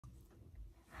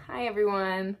Hi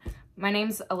everyone, my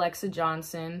name's Alexa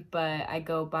Johnson, but I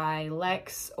go by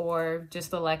Lex or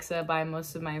just Alexa by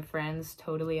most of my friends,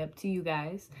 totally up to you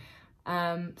guys.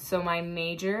 So my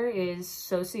major is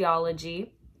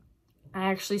sociology.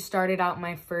 I actually started out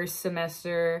my first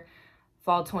semester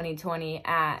fall 2020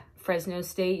 at Fresno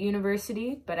State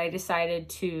University, but I decided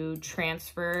to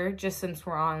transfer just since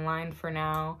we're online for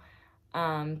now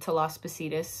to Las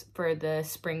Positas for the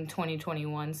spring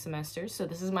 2021 semester. So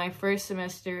this is my first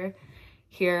semester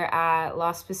here at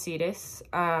Las Positas.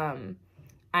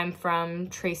 I'm from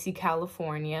Tracy,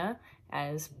 California,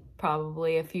 as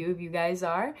probably a few of you guys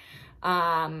are.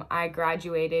 I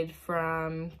graduated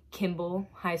from Kimball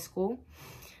High School.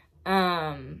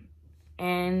 And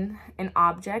an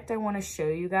object I want to show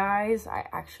you guys, I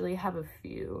actually have a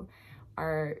few,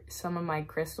 are some of my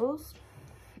crystals.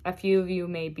 A few of you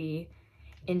may be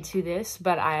into this,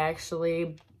 but I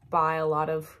actually buy a lot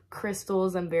of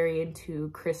crystals. I'm very into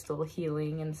crystal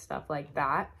healing and stuff like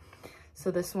that.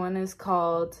 So this one is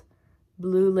called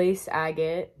Blue Lace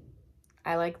Agate.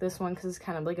 I like this one because it's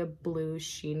kind of like a blue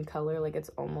sheen color, like it's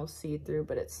almost see-through,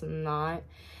 but it's not.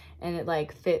 And it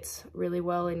like fits really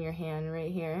well in your hand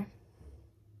right here.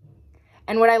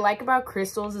 And what I like about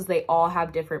crystals is they all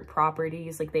have different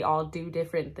properties, like they all do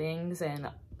different things, and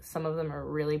some of them are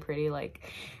really pretty.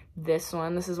 Like this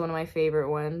one, this is one of my favorite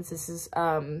ones. This is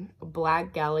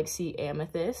Black Galaxy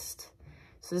Amethyst.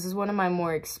 So this is one of my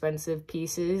more expensive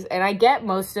pieces, and I get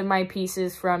most of my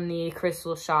pieces from the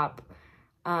crystal shop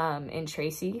in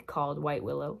Tracy called White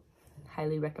Willow.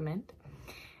 Highly recommend.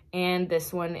 And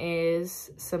this one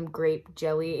is some Grape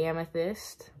Jelly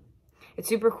Amethyst. It's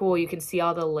super cool. You can see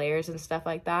all the layers and stuff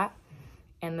like that.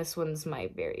 And this one's my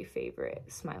very favorite.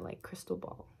 It's my like crystal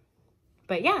ball.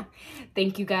 But yeah,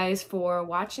 thank you guys for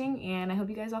watching, and I hope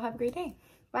you guys all have a great day.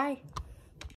 Bye.